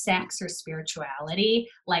either sex or spirituality,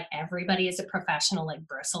 like, everybody is a professional, like,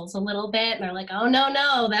 bristles a little bit, and they're like, oh,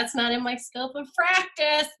 no, that's not in my scope of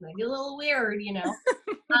practice. And they get a little weird,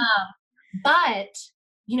 But,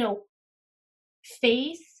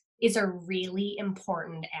 faith is a really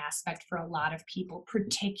important aspect for a lot of people,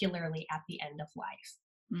 particularly at the end of life.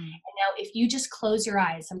 And now, if you just close your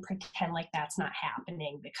eyes and pretend like that's not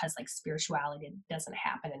happening because, like, spirituality doesn't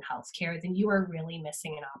happen in healthcare, then you are really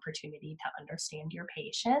missing an opportunity to understand your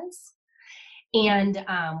patients. And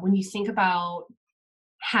when you think about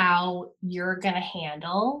how you're going to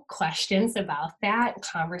handle questions about that,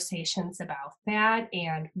 conversations about that,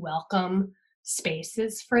 and welcome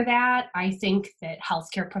spaces for that, I think that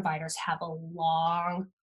healthcare providers have a long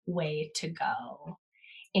way to go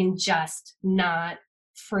in just not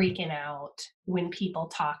freaking out when people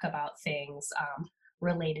talk about things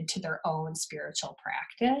related to their own spiritual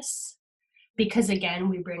practice. Because again,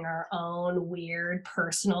 we bring our own weird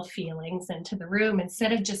personal feelings into the room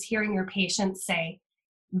instead of just hearing your patient say,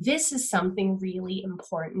 this is something really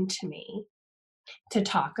important to me to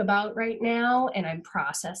talk about right now, and I'm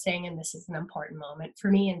processing, and this is an important moment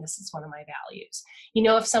for me, and this is one of my values.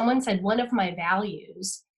 If someone said one of my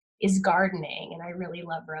values is gardening and I really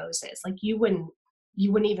love roses, like, you wouldn't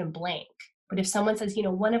even blink. But if someone says,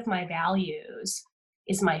 one of my values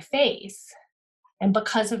is my faith, and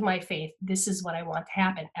because of my faith, this is what I want to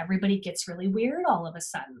happen, everybody gets really weird all of a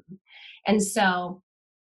sudden. And so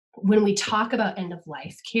when we talk about end of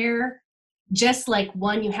life care, just like,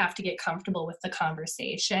 one, you have to get comfortable with the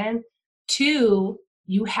conversation. Two,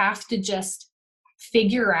 you have to just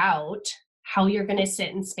figure out how you're going to sit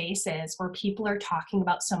in spaces where people are talking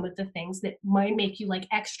about some of the things that might make you, like,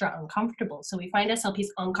 extra uncomfortable. So we find SLPs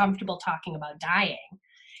uncomfortable talking about dying.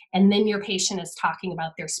 And then your patient is talking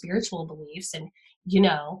about their spiritual beliefs, and,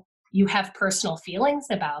 you have personal feelings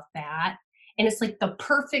about that. And it's like the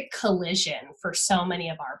perfect collision for so many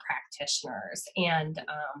of our practitioners. And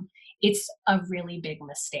it's a really big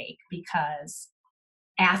mistake, because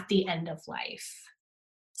at the end of life,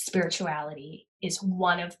 spirituality is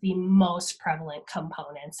one of the most prevalent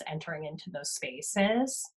components entering into those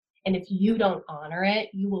spaces. And if you don't honor it,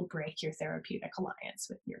 you will break your therapeutic alliance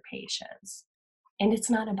with your patients. And it's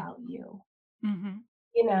not about you, Mm-hmm.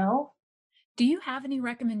 you know? Do you have any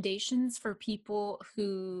recommendations for people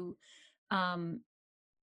who um,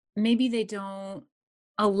 maybe they don't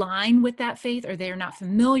align with that faith, or they're not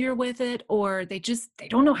familiar with it, or they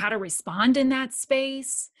don't know how to respond in that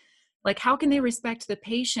space? Like, how can they respect the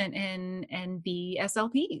patient and be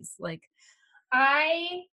SLPs? Like,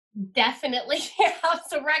 I definitely have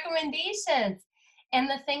some recommendations. And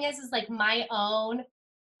the thing is like my own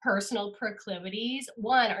personal proclivities,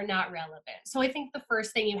 one, are not relevant. So I think the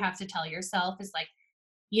first thing you have to tell yourself is like,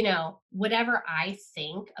 whatever I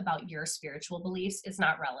think about your spiritual beliefs is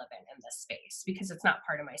not relevant in this space because it's not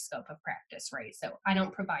part of my scope of practice, right? So I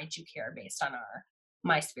don't provide you care based on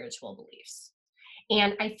my spiritual beliefs.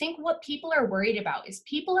 And I think what people are worried about is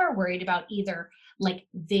people are worried about either like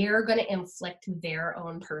they're going to inflict their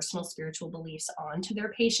own personal spiritual beliefs onto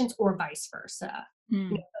their patients or vice versa. mm,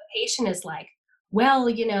 The patient is like, well,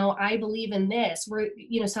 I believe in this.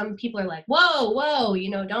 Some people are like, whoa,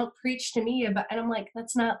 don't preach to me about, and I'm like,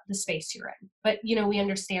 that's not the space you're in. But, we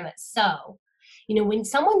understand that. So, when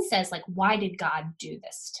someone says like, why did God do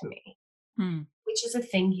this to me? mm, Which is a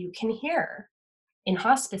thing you can hear in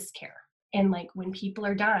hospice care and like when people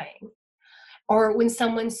are dying, or when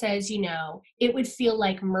someone says, it would feel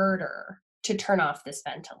like murder to turn off this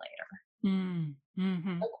ventilator. mm,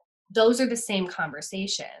 mm-hmm. Those are the same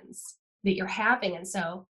conversations that you're having. And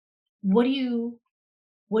so what do you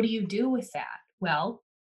do with that? Well,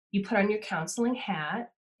 you put on your counseling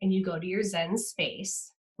hat and you go to your Zen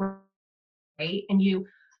space, right? And you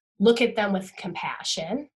look at them with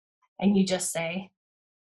compassion and you just say,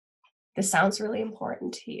 this sounds really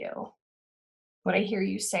important to you. What I hear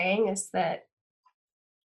you saying is that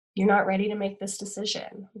you're not ready to make this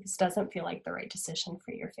decision. This doesn't feel like the right decision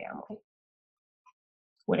for your family.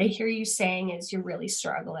 What I hear you saying is you're really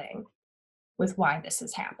struggling with why this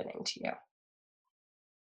is happening to you.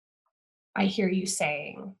 I hear you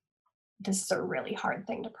saying this is a really hard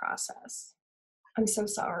thing to process. I'm so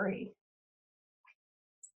sorry.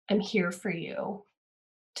 I'm here for you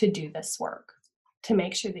to do this work, to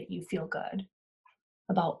make sure that you feel good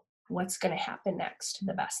about what's going to happen next to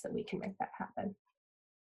the best that we can make that happen.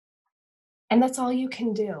 And that's all you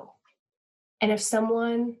can do. And if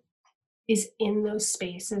someone is in those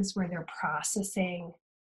spaces where they're processing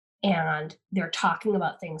and they're talking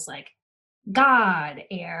about things like God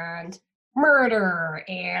and murder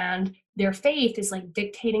and their faith is like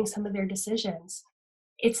dictating some of their decisions,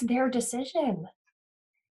 it's their decision.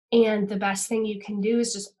 And the best thing you can do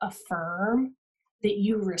is just affirm that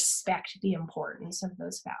you respect the importance of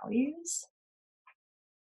those values.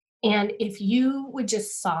 And if you would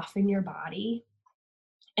just soften your body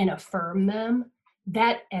and affirm them,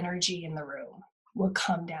 that energy in the room will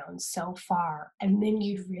come down so far. And then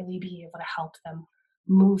you'd really be able to help them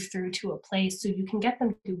move through to a place so you can get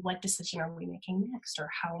them to what decision are we making next, or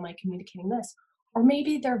how am I communicating this? Or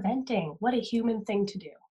maybe they're venting. What a human thing to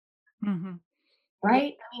do. Mm-hmm.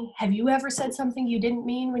 Right? I mean, have you ever said something you didn't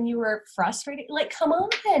mean when you were frustrated? Like, come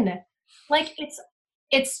on. Like,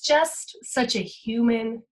 it's just such a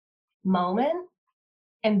human moment.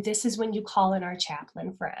 And this is when you call in our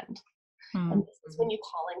chaplain friend. And this is when you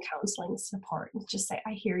call in counseling support and just say,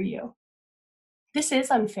 I hear you. This is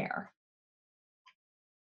unfair.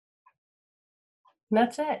 And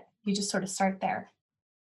that's it. You just sort of start there.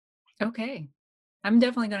 Okay. I'm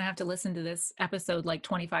definitely going to have to listen to this episode like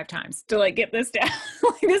 25 times to like get this down.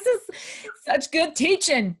 Like, this is such good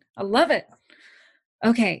teaching. I love it.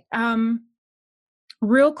 Okay.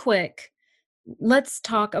 Real quick, let's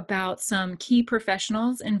talk about some key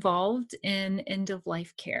professionals involved in end of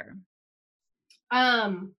life care.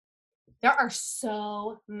 There are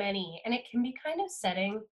so many, and it can be kind of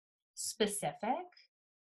setting specific,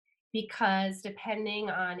 because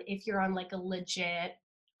depending on if you're on like a legit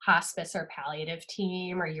hospice or palliative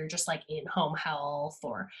team, or you're just like in home health,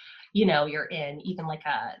 or you're in even like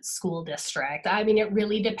a school district, I mean, it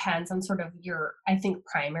really depends on sort of your, I think,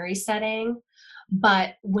 primary setting.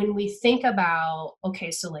 But when we think about,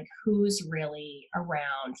 okay, so like who's really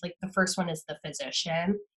around, like the first one is the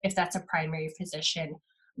physician. If that's a primary physician,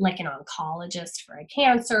 like an oncologist for a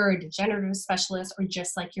cancer, a degenerative specialist, or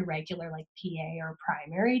just like your regular like PA or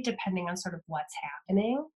primary, depending on sort of what's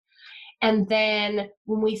happening. And then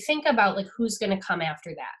when we think about like who's going to come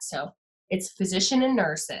after that, so It's physician and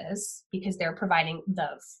nurses, because they're providing the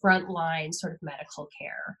frontline sort of medical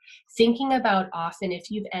care. Thinking about, often if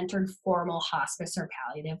you've entered formal hospice or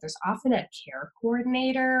palliative, there's often a care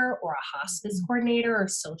coordinator or a hospice coordinator or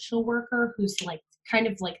social worker who's like kind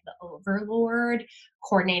of like the overlord,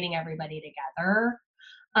 coordinating everybody together.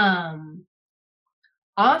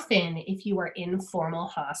 Often, if you are in formal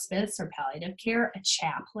hospice or palliative care, a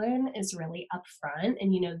chaplain is really upfront,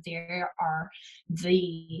 and there are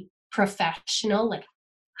the professional, like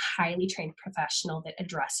highly trained professional that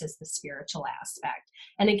addresses the spiritual aspect.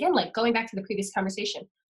 And again, like going back to the previous conversation,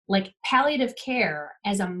 like palliative care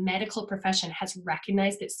as a medical profession has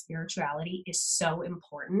recognized that spirituality is so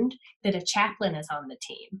important that a chaplain is on the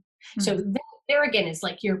team. So there again is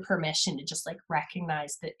like your permission to just like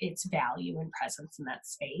recognize that its value and presence in that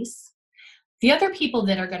space. The other people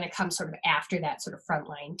that are going to come sort of after that sort of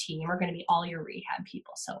frontline team are going to be all your rehab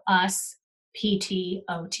people. So us, PT,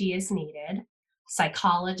 OT is needed,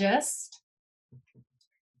 psychologist.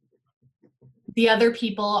 The other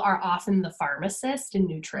people are often the pharmacist and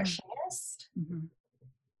nutritionist.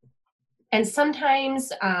 And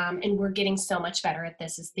sometimes, and we're getting so much better at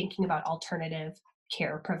this, is thinking about alternative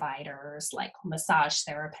care providers like massage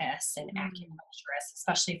therapists and acupuncturists,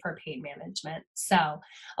 especially for pain management. So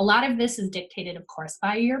a lot of this is dictated, of course,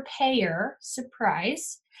 by your payer,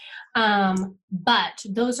 surprise. But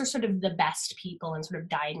those are sort of the best people and sort of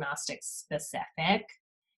diagnostic specific.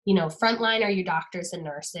 Frontline are your doctors and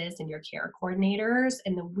nurses and your care coordinators,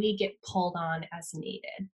 and then we get pulled on as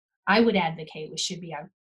needed. I would advocate we should be on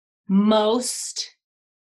most,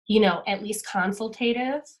 at least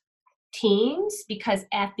consultative teams, because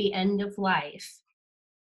at the end of life,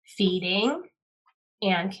 feeding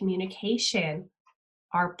and communication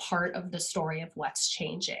are part of the story of what's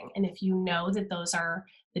changing. And if you know that those are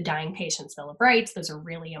the dying patient's Bill of Rights, those are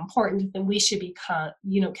really important, then we should be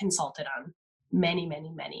consulted on many,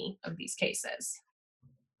 many, many of these cases.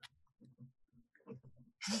 All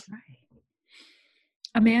right.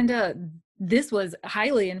 Amanda, this was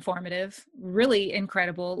highly informative, really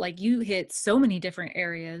incredible. Like, you hit so many different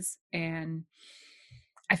areas, and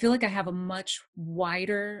I feel like I have a much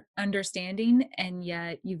wider understanding, and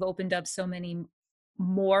yet you've opened up so many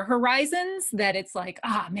more horizons that it's like,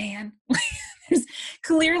 man, there's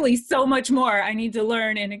clearly so much more I need to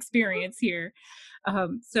learn and experience here.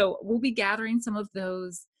 So we'll be gathering some of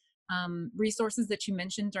those resources that you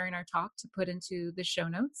mentioned during our talk to put into the show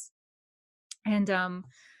notes. And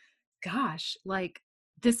gosh, like,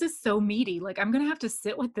 this is so meaty. Like, I'm going to have to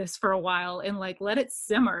sit with this for a while and like let it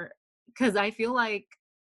simmer, because I feel like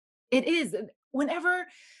it is, whenever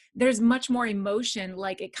there's much more emotion,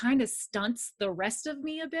 like it kind of stunts the rest of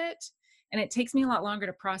me a bit, and it takes me a lot longer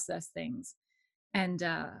to process things. And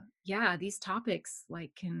these topics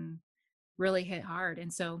like can really hit hard.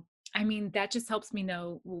 And so, I mean, that just helps me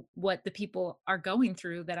know what the people are going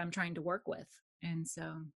through that I'm trying to work with. And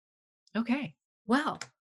so, okay, well,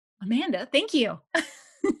 Amanda, thank you. Thank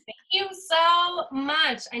you so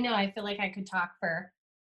much. I know, I feel like I could talk for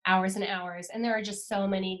hours and hours, and there are just so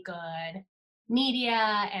many good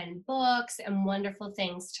media and books and wonderful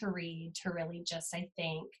things to read to really just, I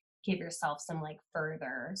think, give yourself some like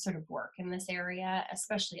further sort of work in this area,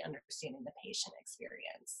 especially understanding the patient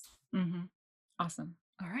experience. Awesome.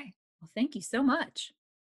 All right. Well, thank you so much.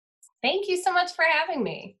 Thank you so much for having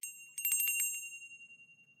me.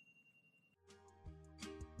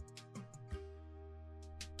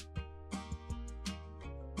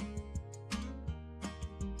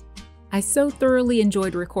 I so thoroughly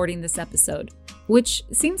enjoyed recording this episode, which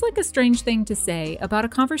seems like a strange thing to say about a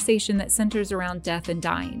conversation that centers around death and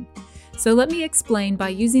dying. So let me explain by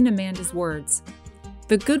using Amanda's words.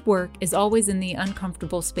 The good work is always in the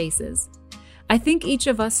uncomfortable spaces. I think each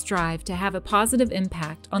of us strive to have a positive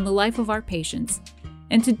impact on the life of our patients,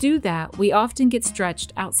 and to do that, we often get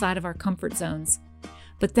stretched outside of our comfort zones.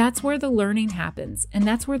 But that's where the learning happens, and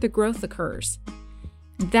that's where the growth occurs.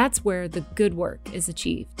 That's where the good work is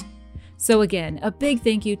achieved. So again, a big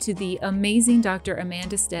thank you to the amazing Dr.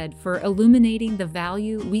 Amanda Stead for illuminating the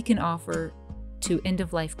value we can offer to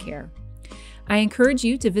end-of-life care. I encourage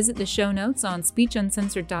you to visit the show notes on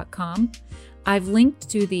speechuncensored.com. I've linked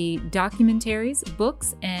to the documentaries,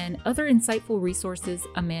 books, and other insightful resources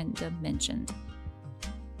Amanda mentioned.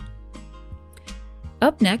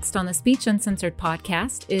 Up next on the Speech Uncensored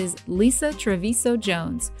podcast is Lisa Treviso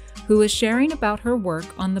Jones, who is sharing about her work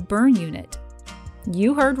on the burn unit.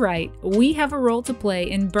 You heard right, we have a role to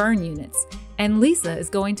play in burn units, and Lisa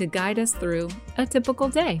is going to guide us through a typical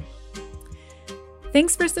day.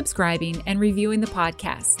 Thanks for subscribing and reviewing the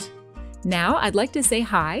podcast. Now I'd like to say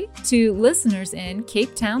hi to listeners in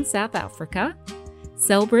Cape Town, South Africa,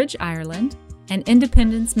 Selbridge, Ireland, and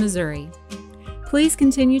Independence, Missouri. Please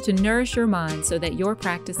continue to nourish your mind so that your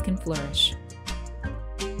practice can flourish.